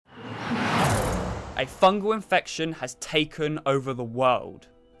A fungal infection has taken over the world.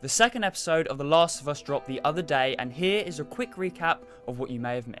 The second episode of The Last of Us dropped the other day, and here is a quick recap of what you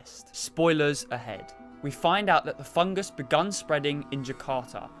may have missed. Spoilers ahead. We find out that the fungus begun spreading in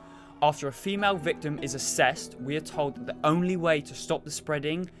Jakarta. After a female victim is assessed, we are told that the only way to stop the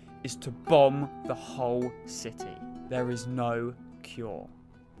spreading is to bomb the whole city. There is no cure.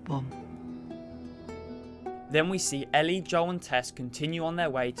 Bomb. Then we see Ellie, Joel and Tess continue on their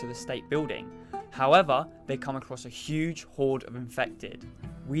way to the state building. However, they come across a huge horde of infected.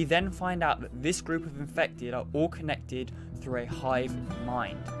 We then find out that this group of infected are all connected through a hive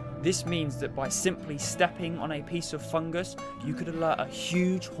mind. This means that by simply stepping on a piece of fungus, you could alert a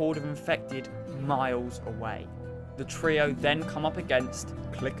huge horde of infected miles away. The trio then come up against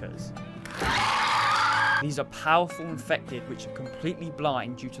clickers. These are powerful infected which are completely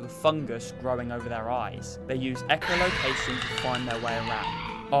blind due to the fungus growing over their eyes. They use echolocation to find their way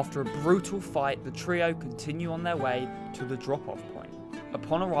around. After a brutal fight, the trio continue on their way to the drop-off point.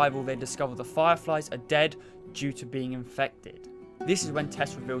 Upon arrival, they discover the Fireflies are dead due to being infected. This is when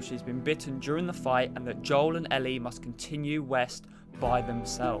Tess reveals she's been bitten during the fight and that Joel and Ellie must continue west by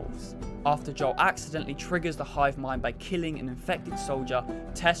themselves. After Joel accidentally triggers the hive mind by killing an infected soldier,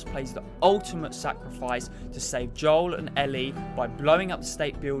 Tess plays the ultimate sacrifice to save Joel and Ellie by blowing up the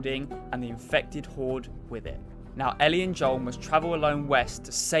state building and the infected horde with it. Now Ellie and Joel must travel alone west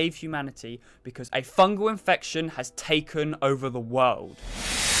to save humanity because a fungal infection has taken over the world.